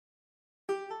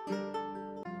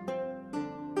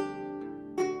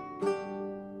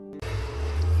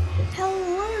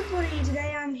Hello everybody,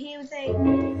 today I'm here with a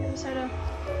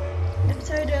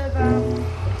episode of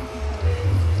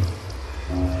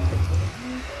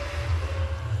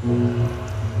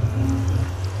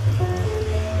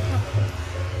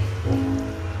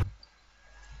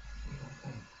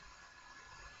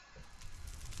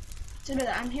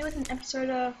I'm here with an episode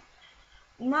of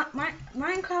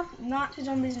Minecraft, not to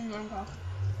zombies in Minecraft.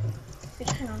 Which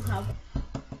I don't have.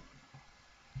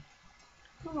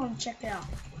 Come on, check it out.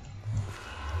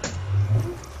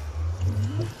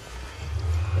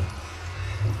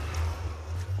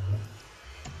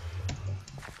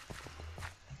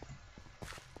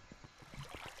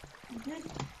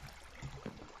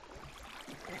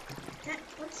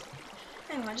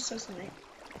 Hang on, I just saw something.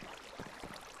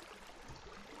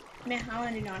 Man, I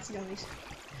want to do Nazi zombies.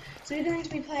 So we're going to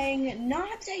be playing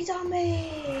Nazi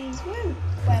zombies! Woo!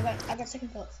 Wait, I got second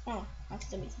thoughts. Oh, Nazi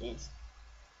zombies it is.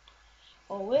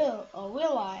 Or will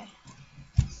I?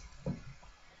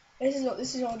 This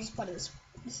is all just part of this.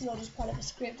 This is all just part of a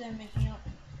script I'm making up.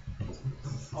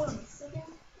 Hold on a second.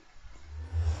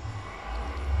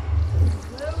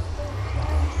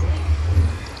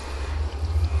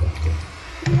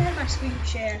 You had my screen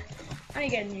share. I need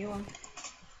to get a new one.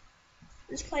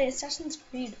 Let's play Assassin's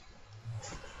Creed.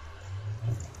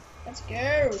 Let's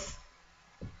go.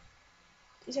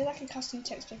 Is there like a custom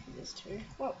texture for this too?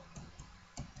 Whoa.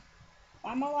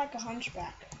 Why am I like a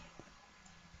hunchback?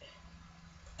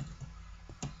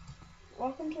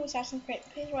 Welcome to Assassin's Creed.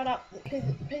 Please write up. Please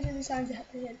do the signs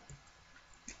at the head.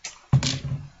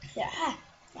 Yeah. Ha.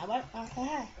 Now what?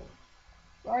 Ha.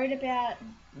 Worried about.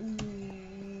 I'm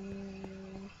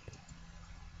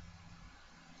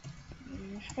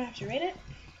gonna have to read it.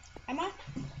 Am I?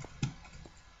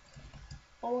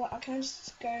 Or I can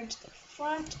just go to the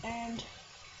front and.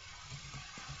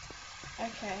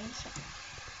 Okay.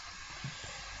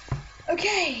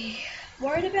 Okay.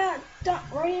 Worried about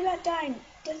dying.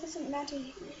 Death doesn't matter.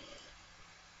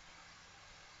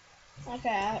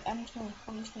 Okay, I'm just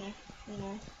gonna, you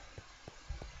know.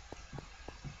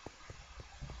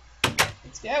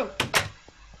 Let's go.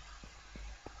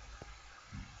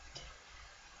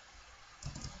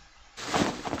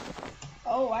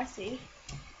 Oh, I see.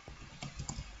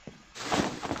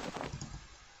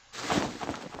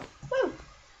 Woo!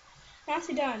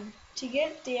 Nicely done. To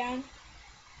get down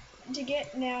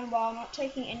while not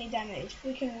taking any damage,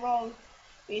 we can roll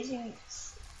using.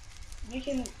 You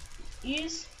can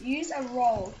use a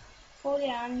roll, fall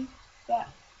down, but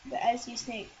as you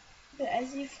sneak,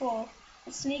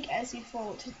 sneak as you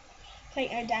fall to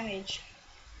take no damage.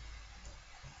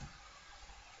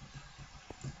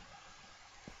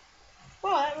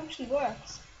 Well, that actually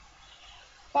works.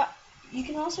 But you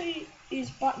can also use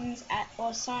buttons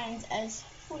or signs as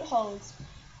footholds.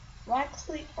 Right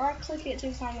click it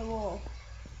to find the wall.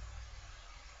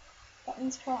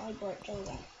 Buttons currently broke. Hold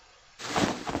on.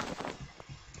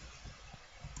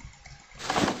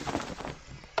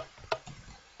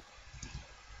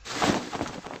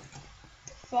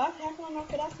 Fuck, how can I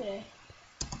knock it up there?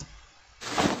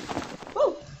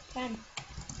 Woo! 10.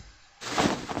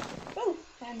 Woo!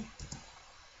 10.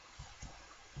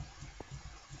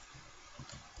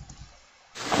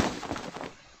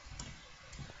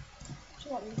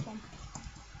 Just like this one.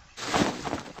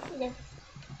 There we go.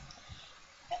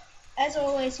 As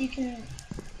always, you can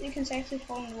safely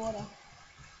fall in the water.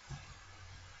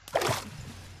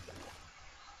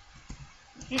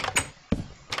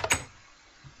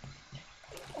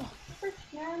 Oh, frick.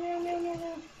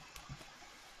 No.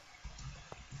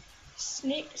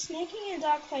 Sneaking in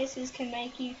dark places can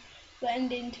make you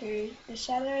blend into the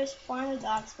shadows, find a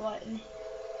dark spot, and yeah,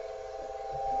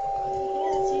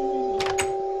 that's easy.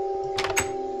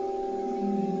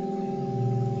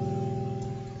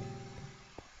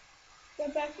 Go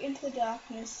back into the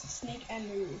darkness, sneak and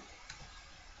move.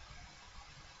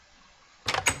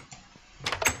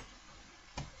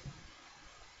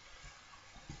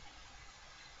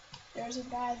 There's a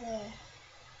guy there.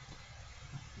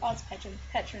 Oh, it's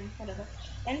Petron, whatever.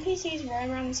 NPCs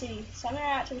roam around the city. Some are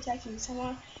out to protect you, some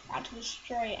are out to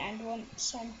destroy, and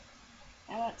some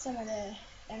are there,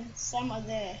 and some are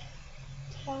there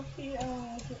to help you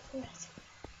along with your quest.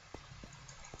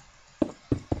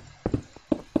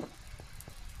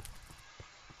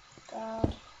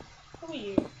 God, who are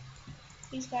you?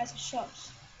 These guys are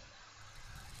shops.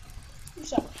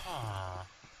 Who's up?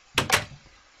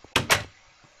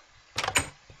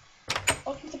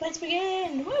 Welcome to Let's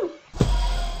Begin! Woo!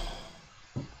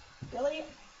 Really?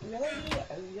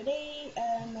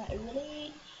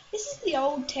 This is the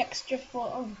old texture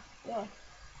for. Oh, God.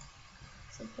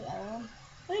 So put that on.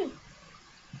 Woo!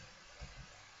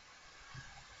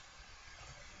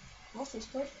 What's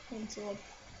this word? Sword.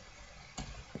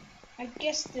 I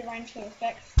guess the range for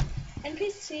effects.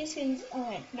 NPC skins. Oh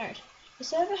wait, note. The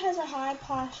server has a high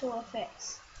partial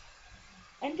effects.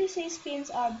 NPC skins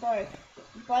are broke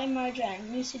by Mojang.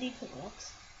 New city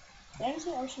cookbooks. The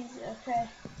only options are okay.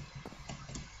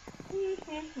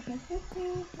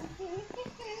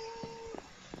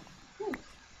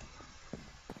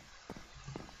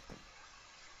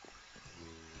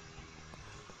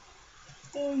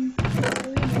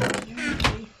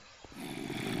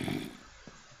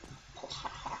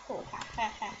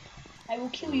 I will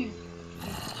kill you.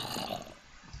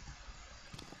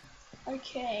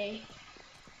 Okay.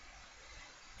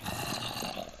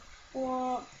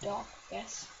 Or dog,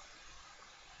 yes.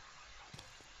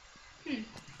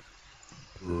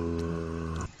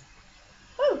 Ooh.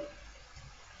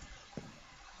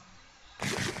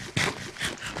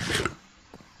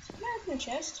 Can I open the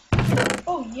chest?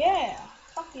 Oh yeah!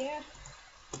 Fuck yeah!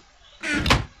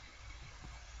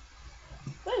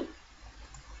 Woo!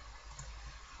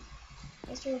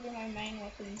 These two will be my main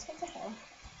weapons. What the hell?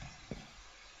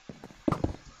 What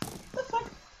the fuck?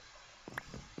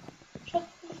 Shut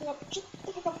the fuck up! Shut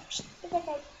the fuck up! Shut the fuck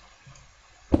up!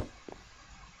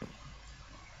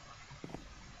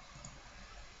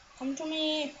 Come to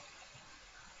me!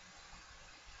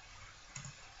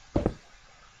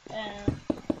 I'm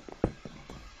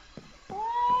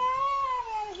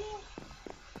out of here.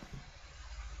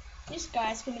 This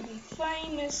guy's gonna be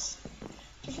famous.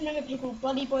 Just remember, people,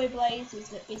 Bloody Boy Blaze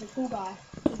is a cool guy.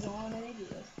 He's not one of the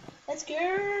videos. Let's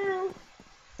go!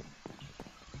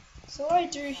 So what do I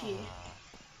do here?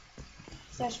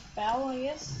 Slash bow, I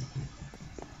guess.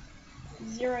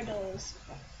 $0.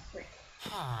 Oh, frick.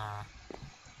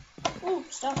 Ooh,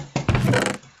 stuff.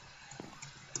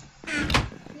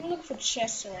 I'm gonna look for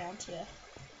chests around here.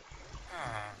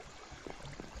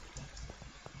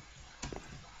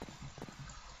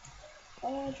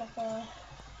 Drop a...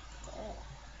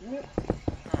 nope.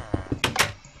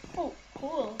 Oh,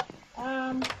 cool.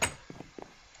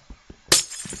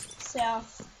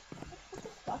 South. What the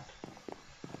fuck?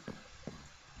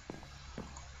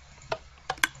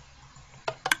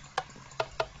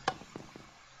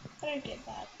 I don't get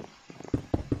that.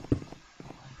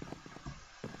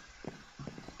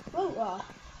 Whoa,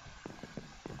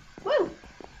 woo!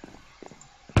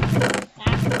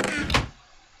 Ah.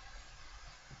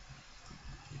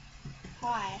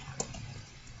 Hi.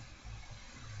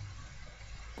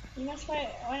 You must wait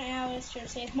 1 hour to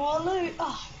receive more loot.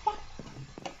 Oh, fuck.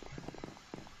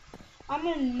 I'm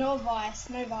a novice.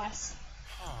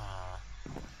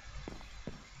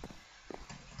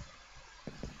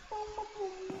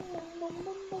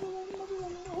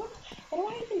 What do I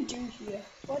even do here?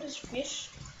 What is fish?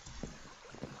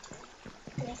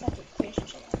 I guess I have to fish or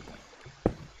something.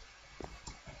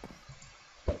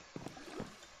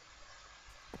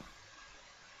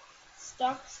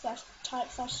 Stuck slash type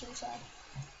slash suicide.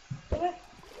 Do it.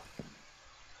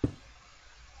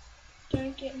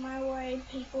 Don't get in my way,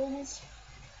 peoples.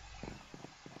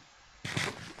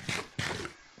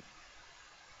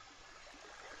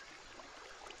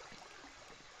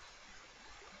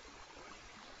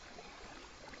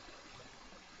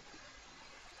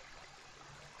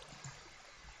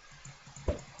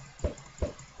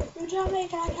 You tell me,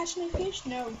 can I catch any fish?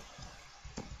 No.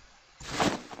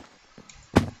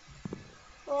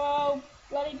 Whoa,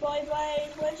 Bloody Boy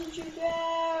Blaze, where did you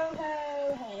go?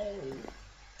 Ho, ho.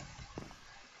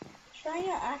 Try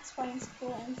your axe fighting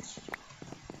skill and...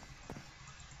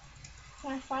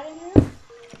 Can I fight him now?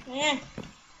 Yeah.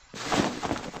 I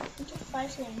need to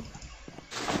fight him.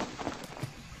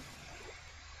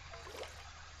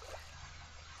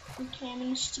 Okay, I'm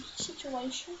in a sticky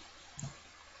situation.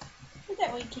 Where'd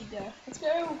that weed kid go? Let's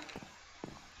go!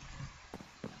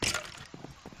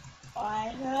 I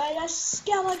heard a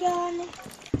skeleton!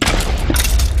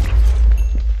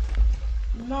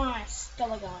 Nice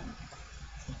skeleton.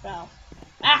 Well,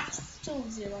 still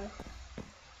 0.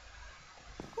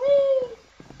 Woo!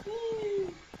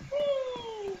 Woo!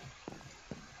 Woo!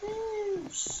 Woo!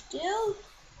 Still?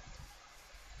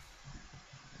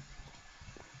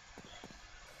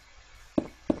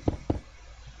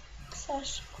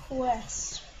 Slash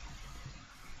quest.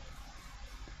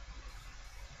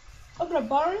 Open a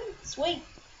barn? Sweet.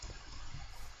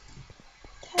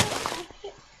 How do I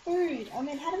get food? I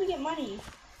mean, how do we get money?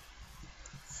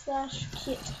 Slash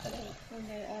kit.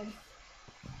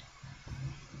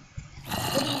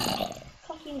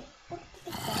 Okay, what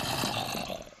the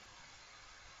fuck?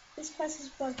 This quest is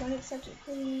bugged, don't accept it,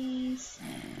 please.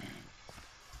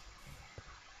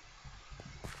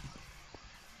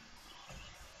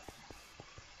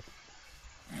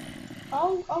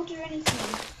 I'll do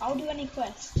anything. I'll do any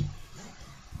quest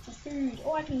for food,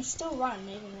 or I can still run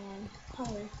even though I'm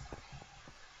hungry.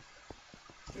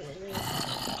 Really.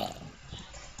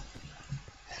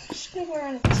 Just gonna go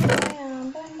around this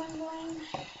around. Bang, bang, bang.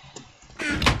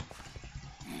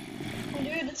 Oh,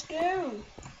 dude, let's go.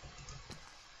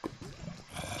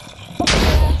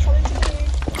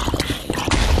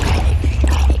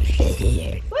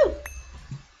 Woo!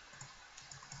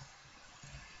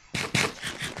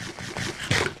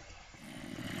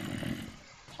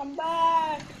 Come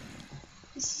back.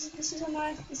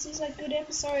 This is a good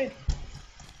episode.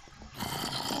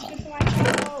 This is good for my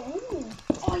channel. Ooh.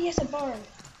 Oh yes, a bow.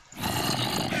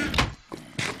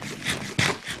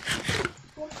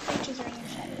 What creatures are in the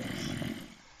shadows?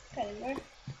 Okay, there we go.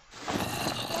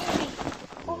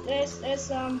 Oh, there's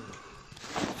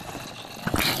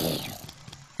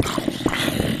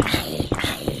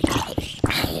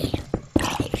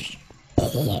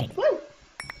Woo!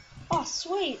 Oh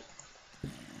sweet.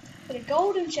 Got a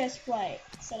golden chest plate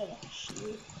instead of a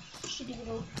shitty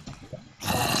little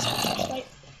chest plate.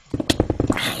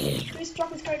 Please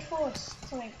drop his great force.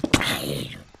 Something.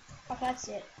 Oh, that's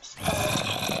it. Just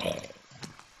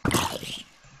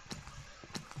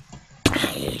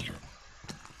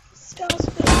Skull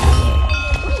spit.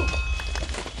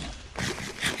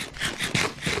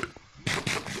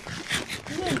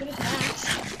 I'm doing good at that.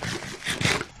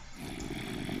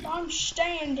 I'm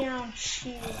staying down,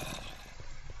 shit.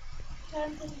 I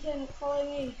don't think he can follow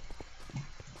me.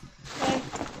 Okay.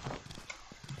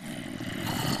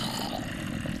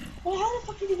 Well, how the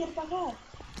fuck did he get back up?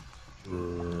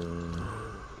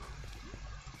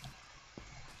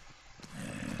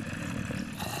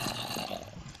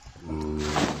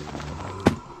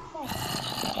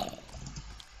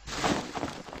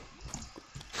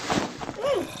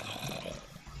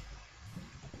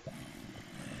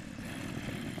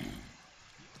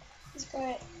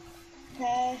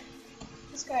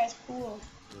 This guy is cool.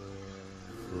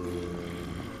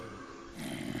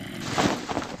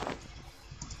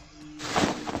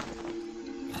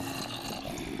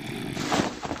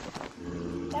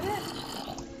 Damn it!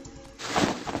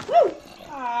 Woo!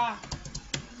 Ah!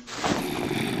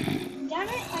 Damn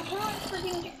it! I can't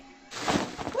freaking get.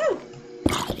 Woo!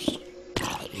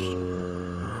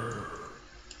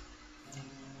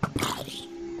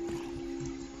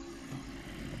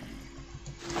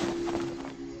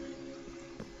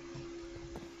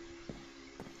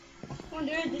 Come on,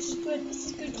 dude, this is good. This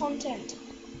is good content.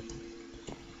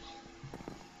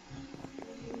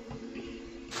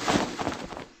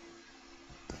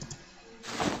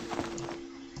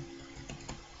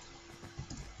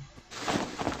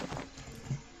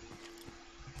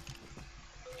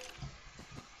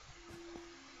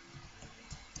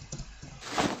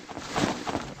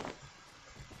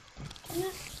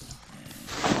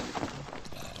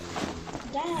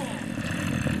 Damn.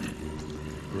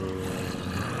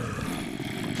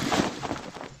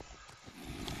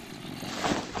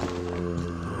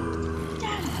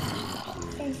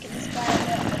 Let's get this guy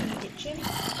out of the ditching.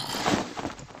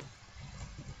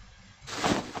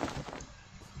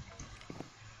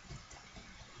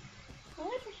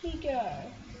 Where did he go?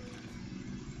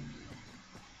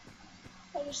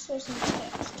 I just saw some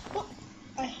text. Oh,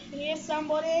 I hear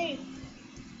somebody.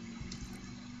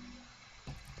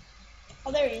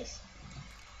 Oh, there he is.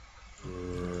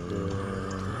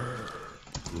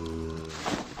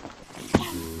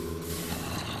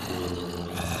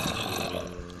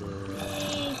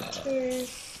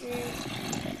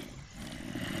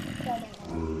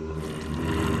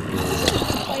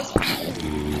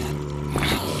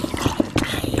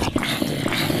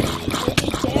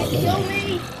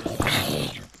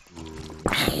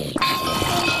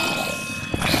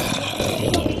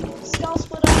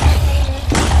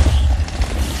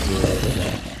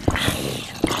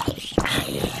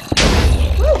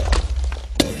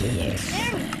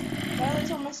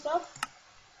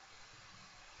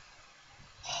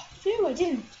 Phew, I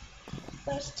didn't.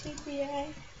 First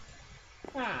TPA.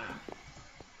 Ah.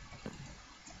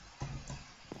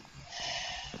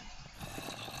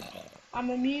 I'm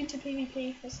immune to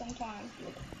PvP for some time.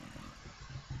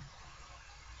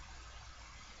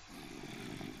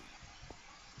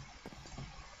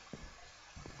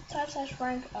 /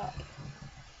 rank up.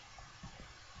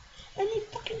 And he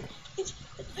fucking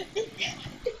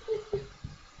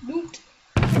loot.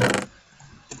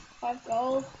 5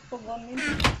 gold for 1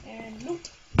 minute and loot.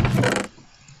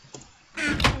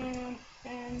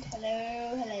 And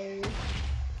hello.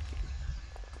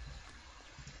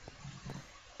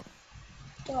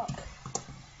 Doc.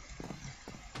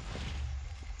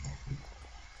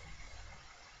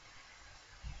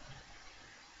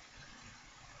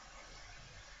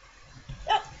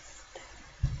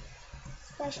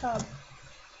 Crash hub.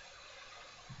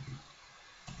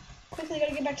 Quickly,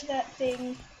 gotta get back to that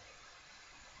thing.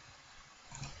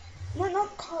 No,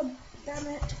 not cub. Damn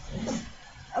it.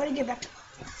 I gotta get back to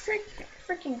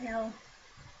freaking hell.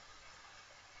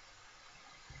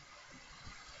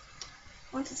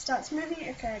 Once it starts moving,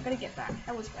 okay, I gotta get back.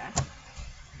 That was bad.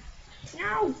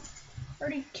 No!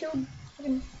 Already killed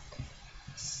fucking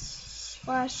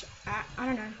Splash. I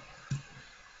don't know.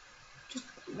 Just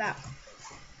that.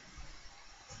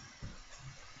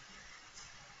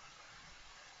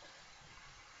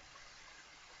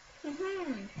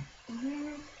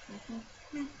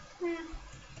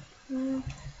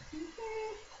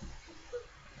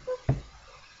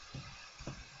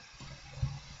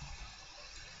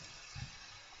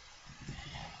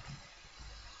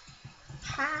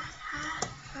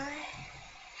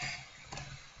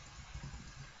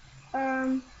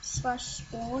 Slash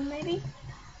spawn maybe?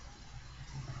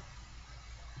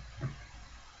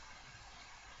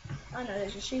 Oh no,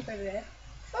 there's a sheep over there.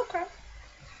 Okay.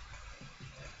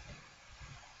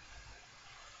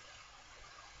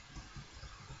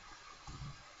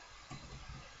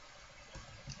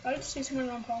 I just see someone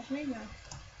run past me now.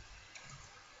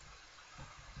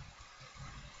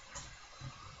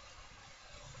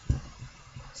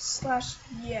 Slash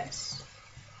yes.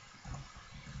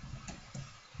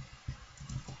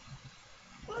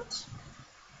 What?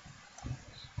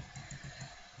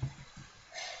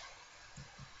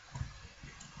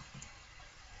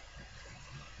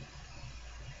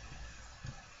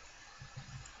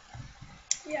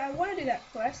 Yeah, I want to do that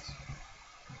quest.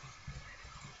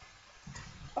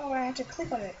 Oh, I have to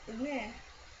click on it in there.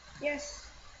 Yes,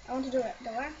 I want to do it.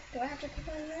 Do I have to click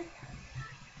on it in there?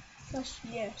 Slash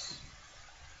yes.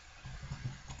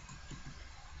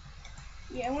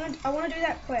 Yeah, I want to do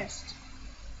that quest.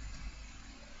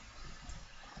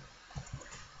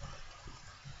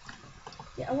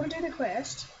 Yeah, I want to do the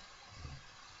quest.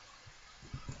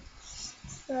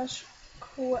 Slash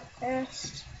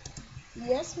quest.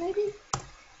 Yes, maybe?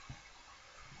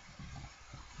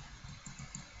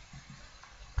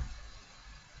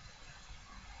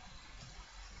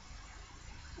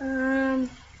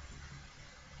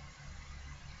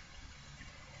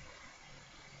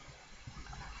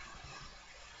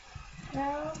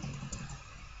 How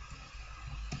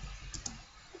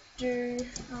do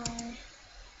I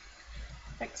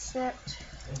accept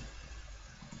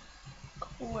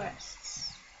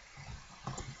quests?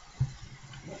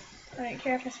 I don't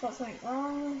care if I spot something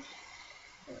wrong.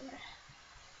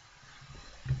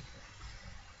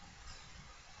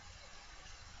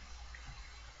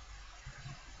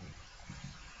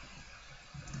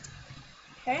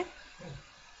 Okay.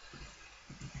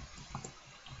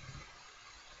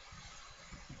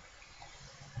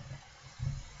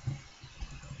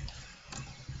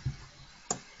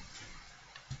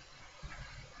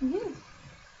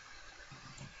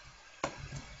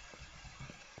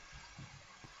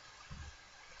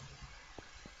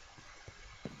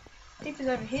 Thief is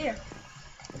over here.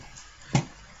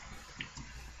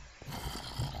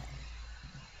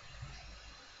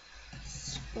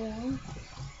 Spawn.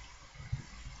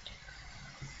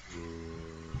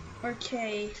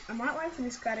 Okay, I might wait for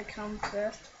this guy to come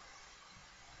first.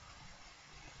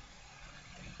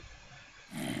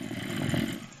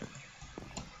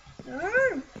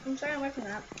 No, I'm staying away from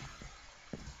that.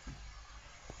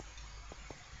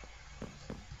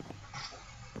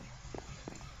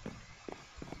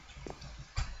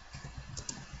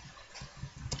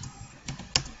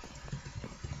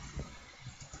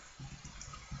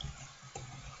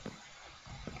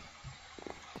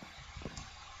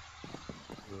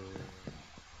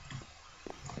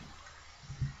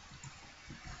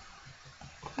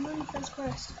 I'm on the first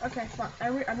quest. Okay, fuck.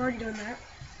 I'm already doing that.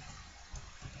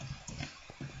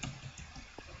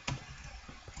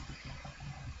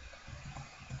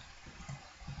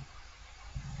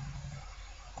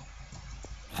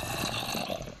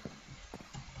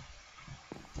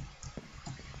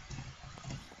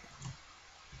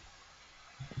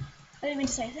 I didn't mean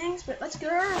to say thanks, but let's go.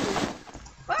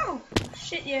 Oh,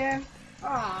 shit, yeah.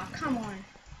 Aw, oh, come on.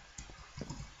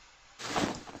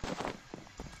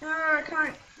 No, I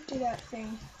can't do that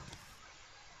thing.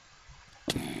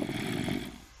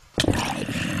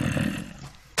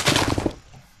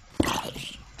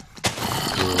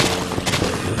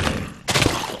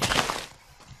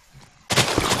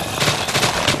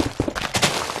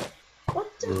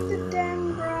 What the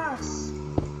damn grass?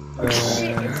 Oh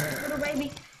shit, it's little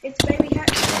baby. It's baby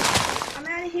hatch. I'm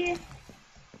out of here.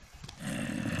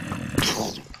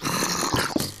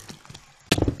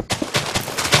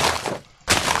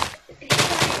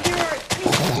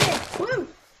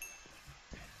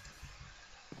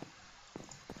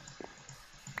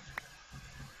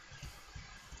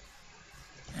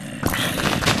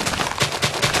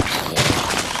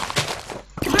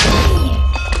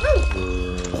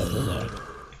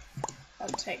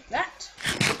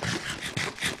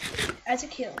 as a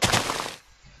kill.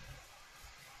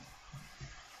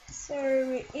 So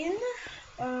we're in,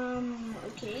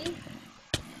 okay.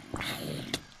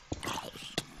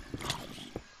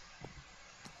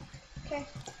 Okay.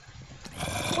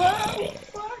 Whoa,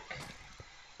 fuck.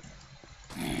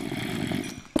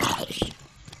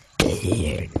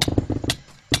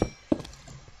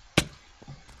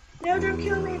 No, don't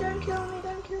kill me, don't kill me,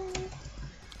 don't kill me.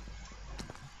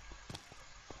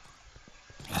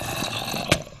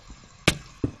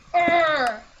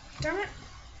 Damn it.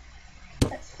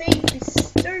 That thief is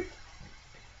stupid.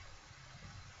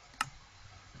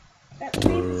 That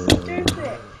thief is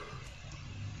stupid.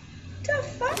 The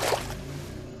fuck?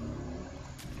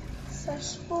 So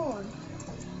spawn.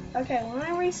 Okay, when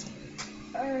I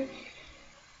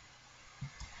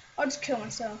I'll just kill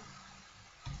myself.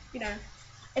 You know,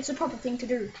 it's a proper thing to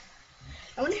do.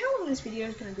 I wonder how long this video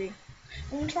is gonna be.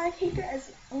 I'm gonna try to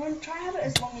have it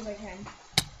as long as I can.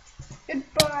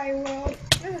 Goodbye, world.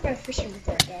 I'm gonna go fishing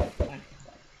before I die. Fine.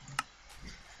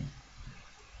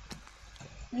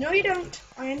 No, you don't.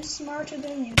 I am smarter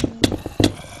than you.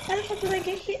 How the fuck did they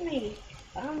hit me?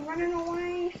 I'm running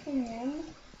away from them.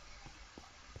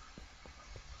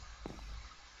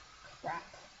 Crap.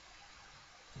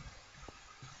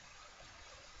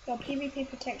 Your PvP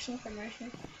protection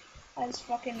promotion has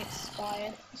fucking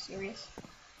expired. I'm serious.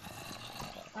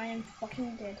 I am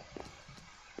fucking dead.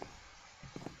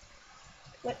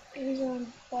 What? Who's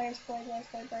on? Players.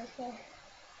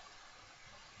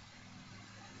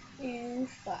 You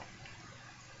fuck.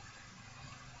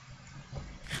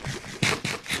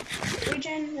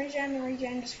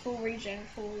 Regen, just full regen.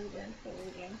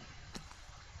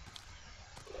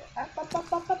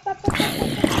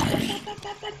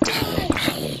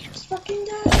 Just fucking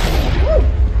die! Woo!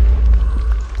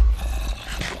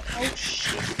 Oh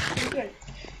shit, you're good.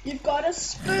 You've got a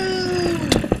spoon!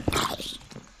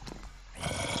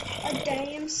 A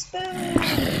damn spoon!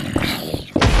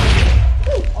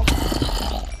 Woo! Oh.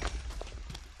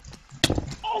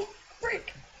 Oh,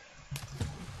 frick!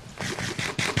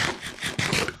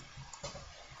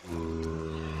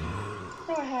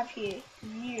 What do I have here?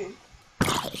 You.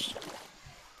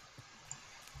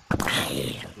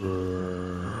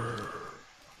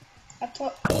 I've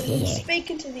been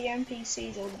speaking to the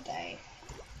NPCs all day.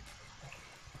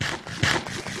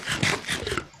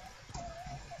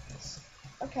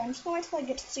 Okay, I'm just gonna wait till I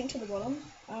get to sink to the bottom.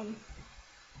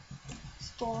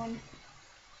 Spawn.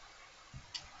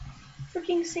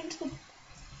 Freaking sink to the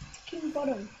freaking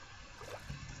bottom.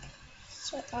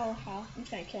 So, oh how? I'm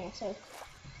trying to kill myself.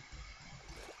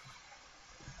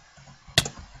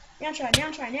 Now try.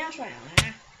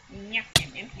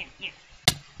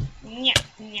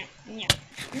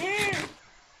 No!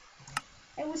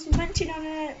 I was munching on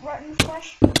a rotten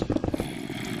flesh.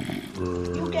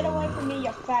 You get away from me,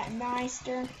 you fat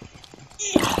meister.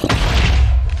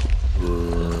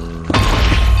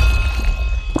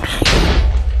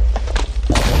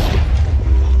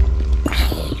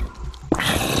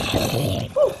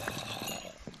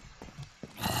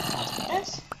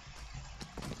 Yes.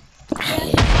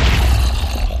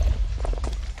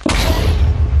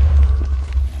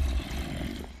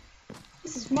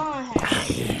 This is my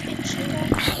house. Bitch, you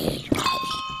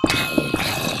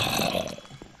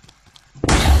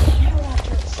have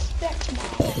to respect my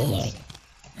house.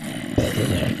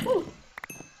 Woo.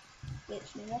 Bitch,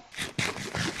 nigga.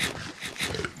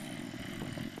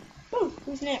 Woo,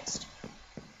 who's next?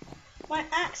 My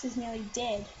axe is nearly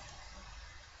dead.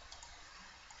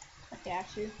 I got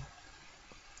you.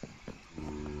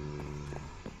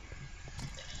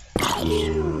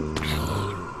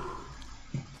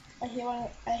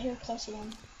 I hear a closer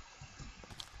one.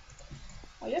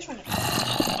 Oh, you're trying to...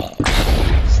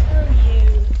 Screw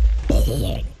you.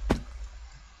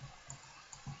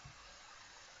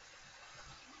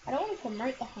 I don't want to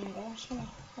promote the hunger, I just want to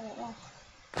have it off.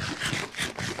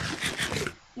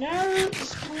 No,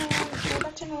 just come on, go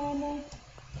back to normal.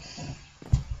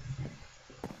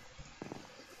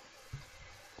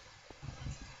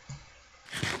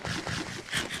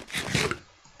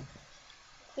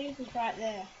 Please is right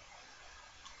there.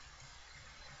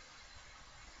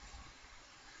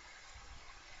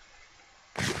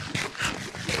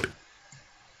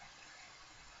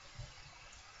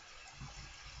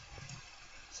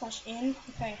 Slash in.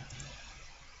 Okay.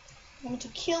 I'm going to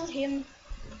kill him.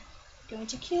 Going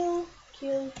to kill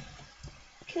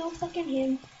fucking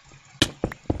him.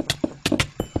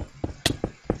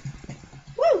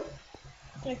 Woo!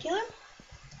 Did I kill him?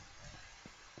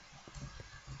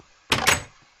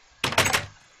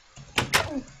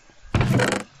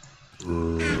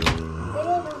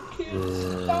 Whatever, kids.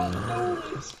 Don't do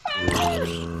this.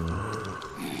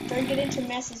 Don't get into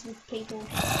messes with people.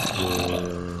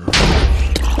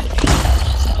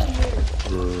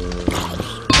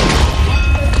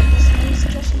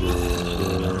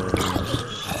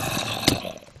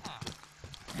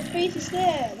 The thief is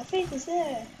there. The thief is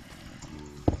there.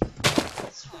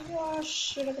 Oh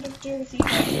shit! I'm gonna do with you.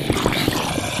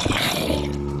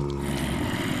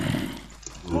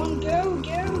 Come on, go,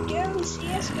 go, go!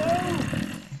 CS, go!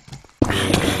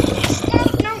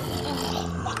 Stop! No!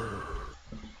 Oh, fuck.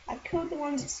 I killed the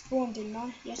ones that spawned, didn't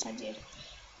I? Yes, I did.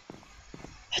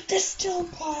 But they're still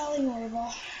piling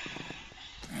over.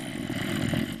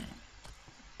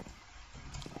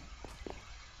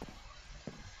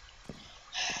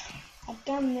 I've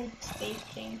done the thief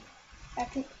thing.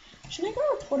 Should I go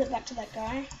report it back to that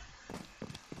guy?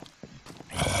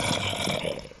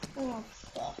 Oh,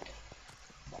 fuck.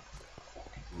 Fuck.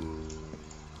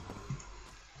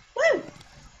 Woo!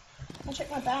 I'll check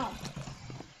my bow.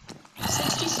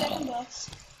 67 bucks.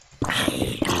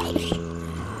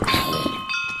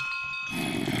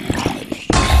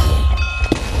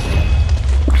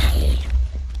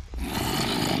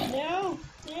 No!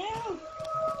 No!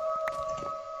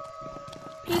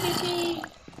 PvP!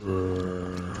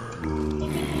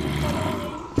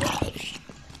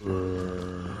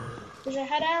 Wish I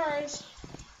had arrows.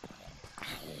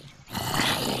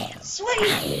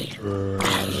 Sweet!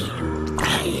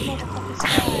 Motherfucking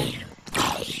sky.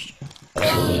 Why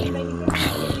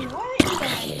are you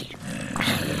dying?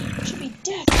 You should be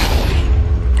dead.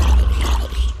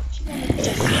 Should be on the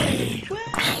death side.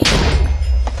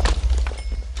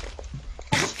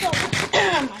 I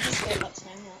just felt like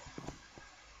saying that.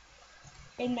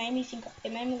 It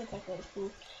made me look like it was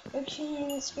cool. Okay,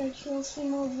 let's go kill some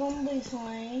more zombies,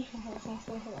 honey. I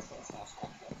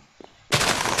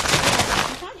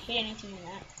can't hit anything in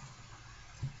that.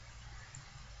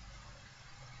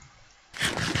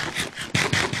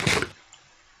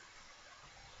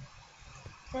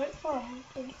 Right for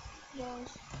 $100.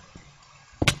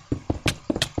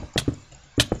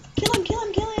 Kill him, kill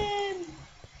him, kill him!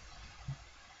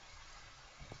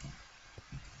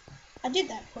 I did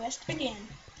that quest again.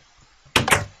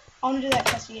 I want to do that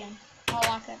quest again. I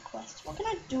like that quest. What can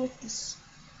I do with this?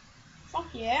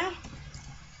 Fuck yeah.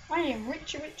 I am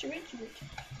rich. I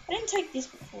didn't take this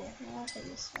before. No, I'll take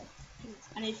this.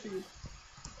 I need food.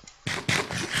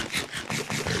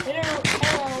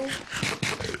 Hello.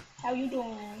 How you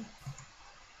doing?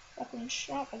 Weapon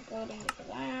shop. I go down for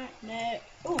that. No.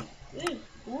 Ooh.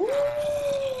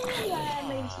 Yeah,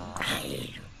 maybe some.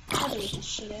 I'll do this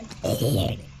shit in.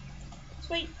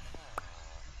 Sweet.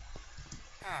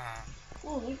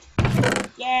 Ooh, loot.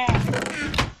 Yeah.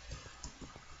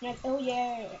 No, oh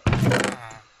yeah.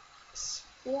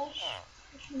 Splash.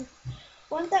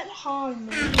 Won't that harm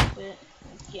me a bit?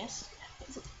 I guess.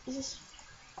 Is this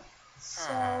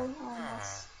sell?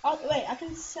 Oh wait, I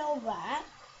can sell that.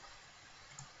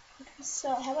 I can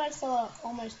sell. How about I sell an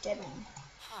almost dead one?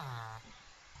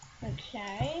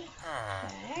 Okay.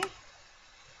 Okay.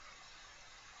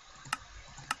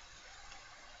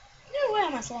 No way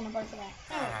am I selling a bow for that.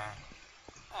 No.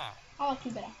 I like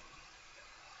you better.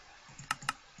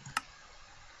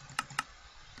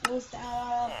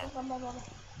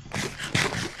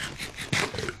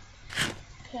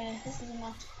 Okay, this is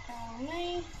enough to power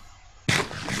me.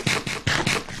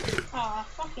 Ah,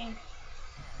 fucking.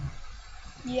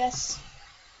 Yes.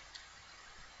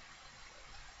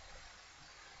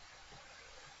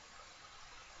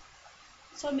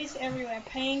 Zombies everywhere.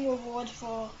 Paying reward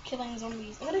for killing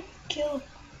zombies. I gotta kill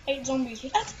 8 zombies.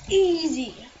 That's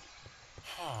easy.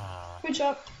 Good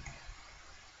job.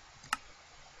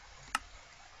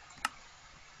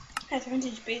 That's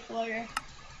vintage beef logo.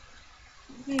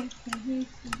 Be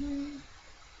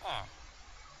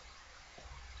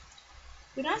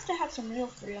nice to have some real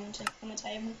food on the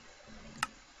table.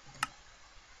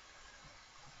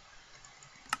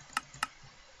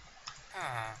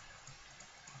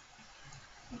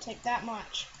 I'll take that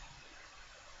much.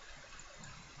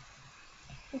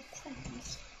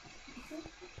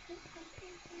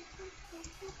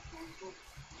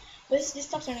 This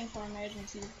stuff's only for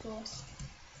emergencies, of course.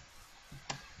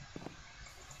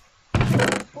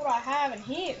 What do I have in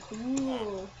here?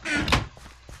 Ooh.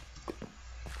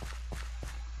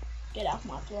 Get off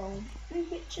my throne,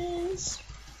 bitches.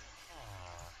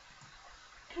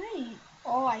 Can I?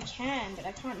 Oh, I can, but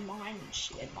I can't mine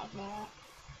shit like that.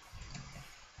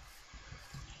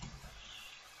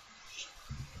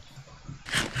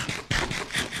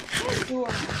 Where's door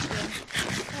on this one?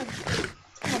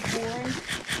 It's kind of boring.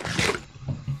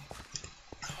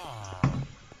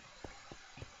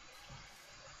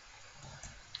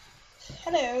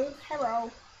 Hello.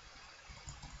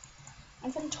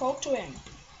 I'm from talk to him.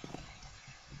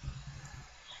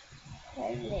 Hello,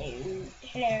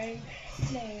 hello,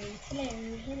 hello, hello,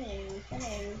 hello,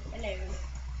 hello, hello.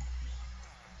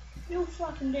 You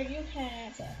fucking dick, you can't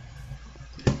answer.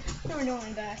 You're an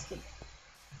annoying bastard.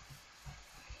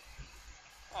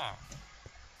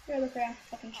 Here, look around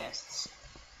fucking chests.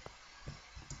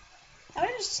 I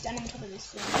would just stand on top of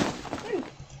this thing. Ooh.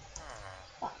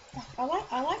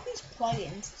 I like these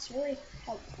plugins. It's really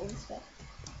helpful and stuff.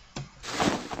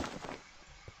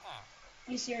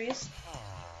 Are you serious?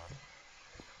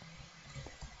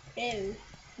 Ew.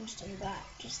 I'm just done that.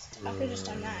 I could have just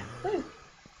done that. Ooh.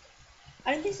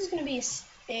 I don't think this is gonna be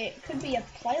it could be a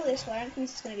playlist, but I don't think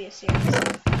this is gonna be a series.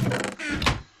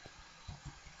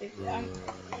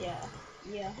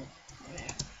 Yeah.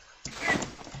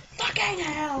 Fucking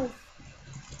hell!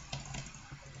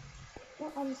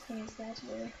 What other thing is there to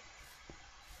do?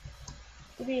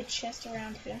 There'll be a chest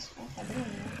around here. Okay, I don't know.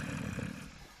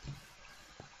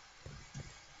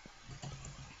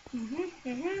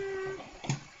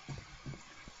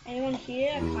 Anyone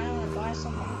here? I kinda wanna buy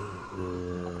something.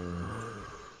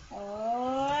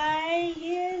 Oh, I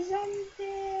hear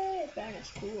something!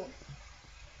 Bonus, cool.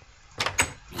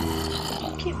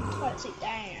 Keep sit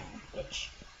down, bitch.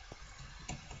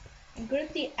 I'm good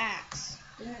at the axe.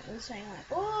 Isn't it saying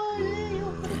like, oh,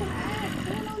 you're good at the axe.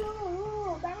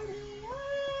 No, bounty.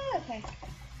 Ah. Okay.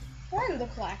 What do I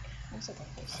look like? Let's look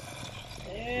like this.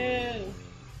 Ew.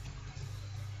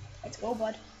 Let's go,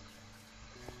 bud.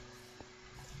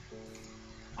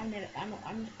 I'm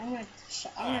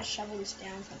gonna shovel this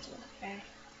down something. Okay.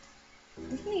 I'm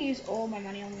just gonna use all my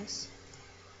money on this.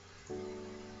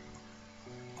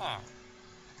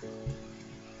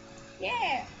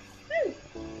 Yeah. Woo.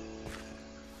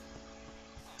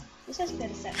 This has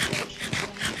better saturation.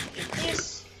 Get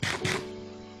this.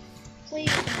 Please.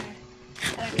 No.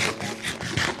 I don't care that.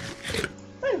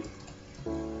 Woo.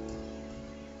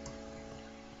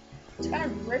 It's kind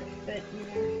of ripped, but you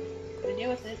know, gotta deal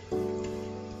with it.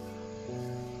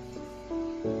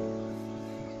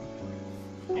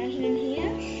 Anything in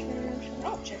here? Sure.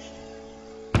 Oh, chest.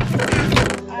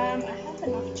 I have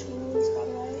enough tools, by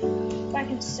the way. If I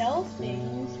can sell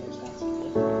things,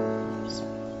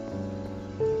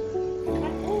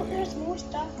 oh, there's more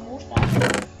stuff.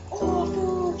 Oh,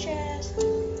 food chest.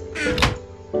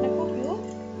 Can I cook you?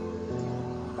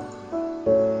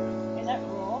 Is that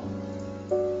raw?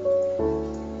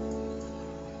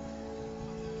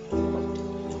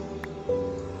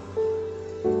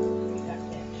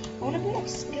 I want to be like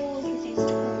skills with these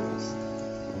tools.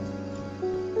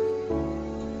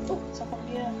 Oh, it's up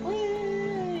here.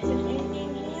 Is there anything in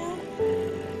here?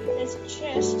 There's a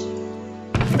chest.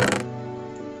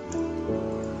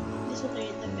 This will be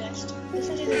the best. This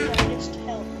will be the greatest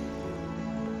help.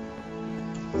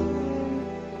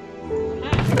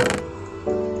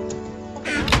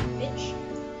 Fucking bitch.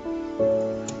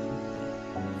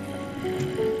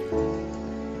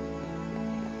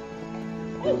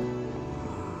 Ooh.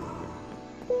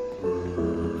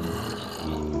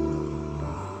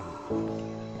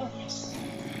 Oh yes.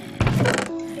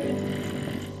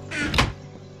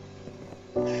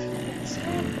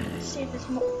 Let's see if there's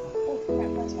more. Oh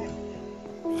crap, that's back.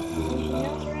 Anything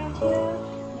else around here?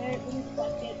 No, it doesn't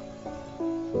collect it.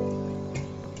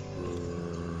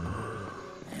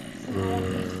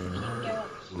 Go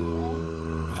up here.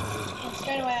 And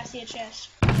straight away I see a chest.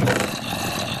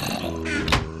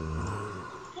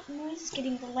 That noise is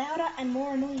getting louder and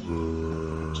more annoying.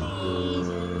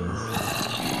 Jesus.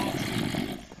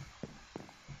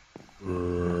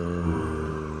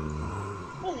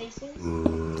 What are these things? I'm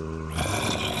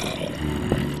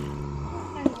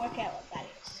trying to work out what that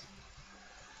is.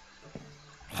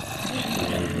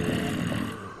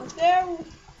 Let's go!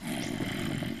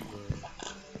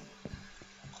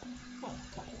 Oh,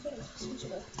 fuck, I thought it was some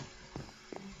sort of...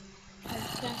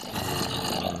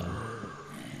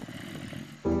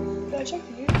 Do I check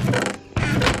the news?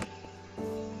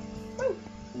 Woo!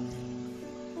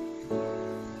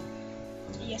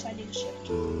 Yes, I did shift.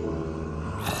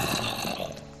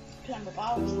 Because I'm a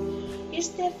boss. Is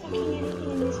there fucking anything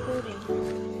in this building?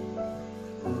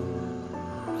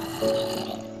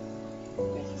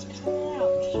 Where's this coming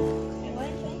out? Am I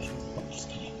finished? Just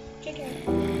kidding. Check it out.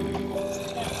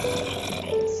 I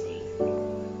can see.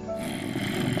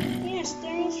 Yes,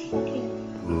 there is fucking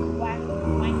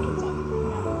wankers up.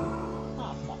 No.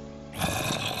 Oh, fuck.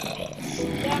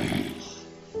 Stop.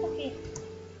 Fucking.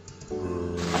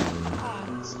 Ah,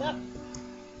 stop.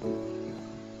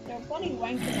 There are bloody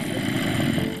wankers up there.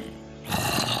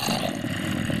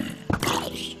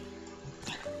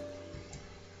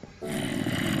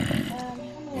 How many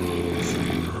of these?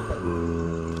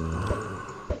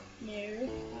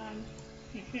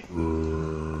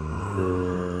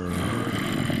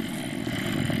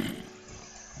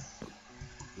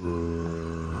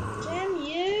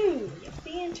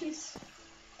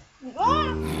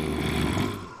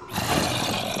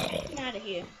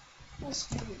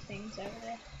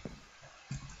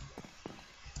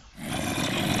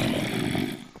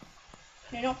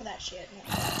 No, not for that shit. Not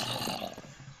for that shit.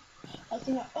 I was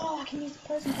thinking, oh, I can use the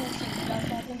person, but I was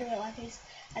going to do it like he's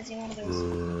as in one of those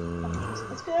things.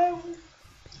 Let's go.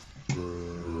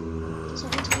 Just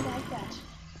want to be like that.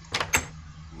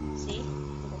 See?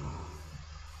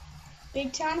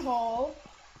 Big town hall.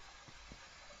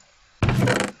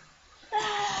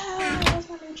 Ah, where's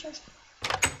my new chest?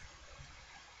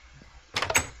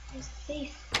 There's a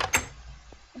thief.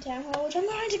 A town hall, which I'm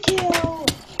going to kill.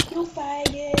 You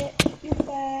faggot. You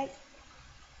fag.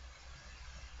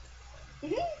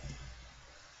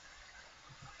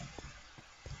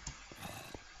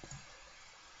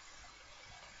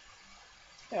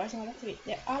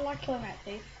 Yeah, I like killing that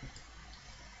thief.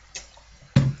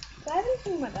 Do I have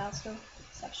anything in my bell still?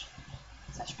 Such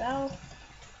bell.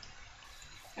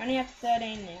 I only have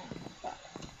 13 now. Fuck.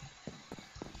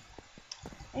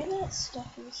 Maybe that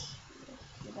stuff is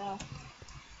the bell.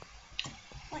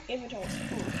 My inventory is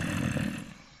full.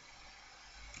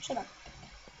 Shut up.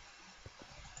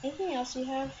 Anything else you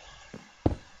have?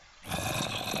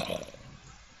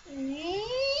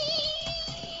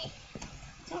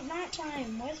 It's not night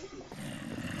time. Where's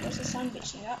the sun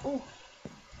bitching up? Ooh.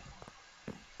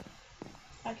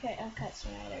 Okay,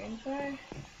 Terminator info.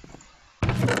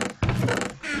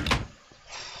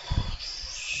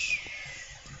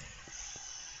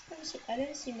 I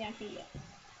didn't see him down here yet.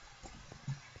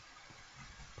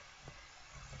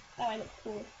 Oh, I look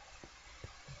cool.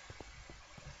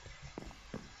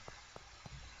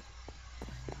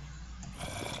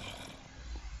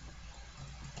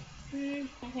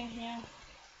 Okay, yeah.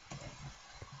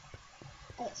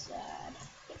 That's sad.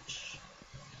 Bitch.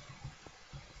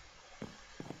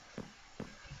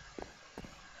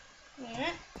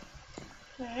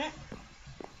 What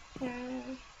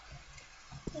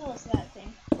the hell is that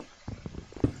thing?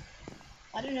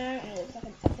 I don't know, and it looks like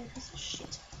an ugly piece of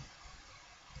shit.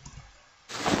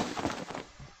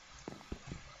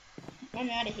 I'm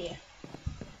out of here.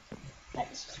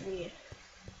 That is just weird.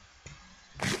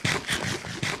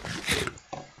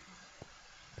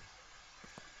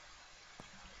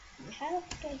 How the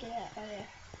fuck do I get out? Oh yeah.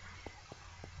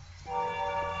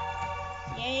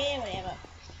 Yeah, whatever.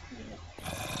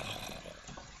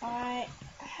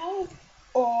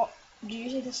 Do you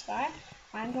see this guy?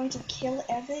 I'm going to kill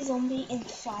every zombie in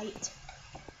flight.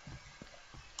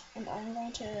 And I'm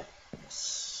going to...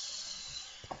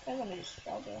 I'm gonna just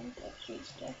fall down, but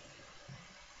she's dead.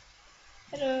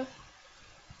 Hello.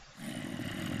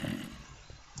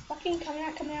 Fucking come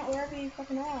out wherever you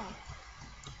fucking are.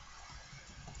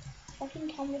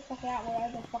 Fucking come the fuck out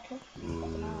wherever the fuck you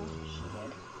fucking are.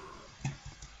 Shit.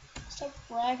 Stop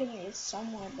bragging it is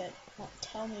somewhere, but not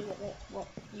tell me what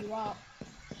you are.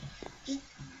 Just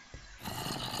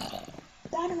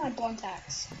die to my blunt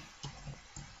axe.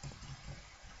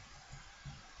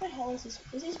 What the hell is this?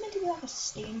 Is this meant to be like a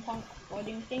steampunk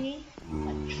floating thingy?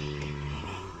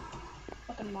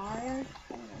 Like a Mario? I don't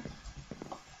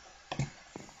know.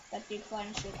 That big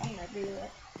flying ship. I'm gonna Google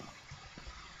it.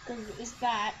 Because is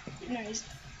that, no, is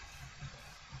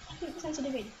fucking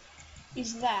sensitivity.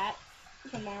 Is that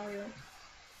for Mario?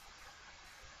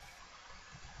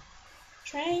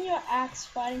 Train your axe,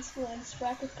 fighting skill, and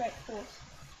strike with great force.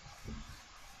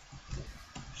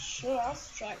 Sure, I'll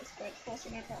strike with great force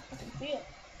whenever I fucking feel it.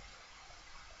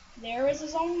 There is a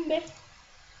zombie.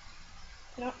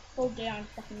 Not fall down,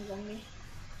 fucking zombie.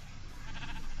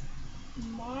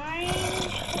 Mine.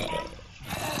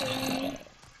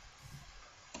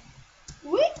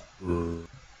 What?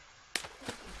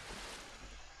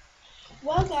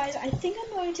 Well, guys, I think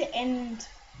I'm going to end.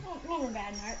 Not on a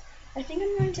bad note. I think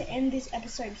I'm going to end this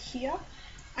episode here.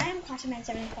 I am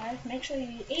Cartoonman75. Make sure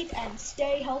you eat and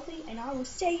stay healthy, and I will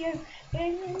see you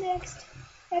in the next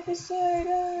episode.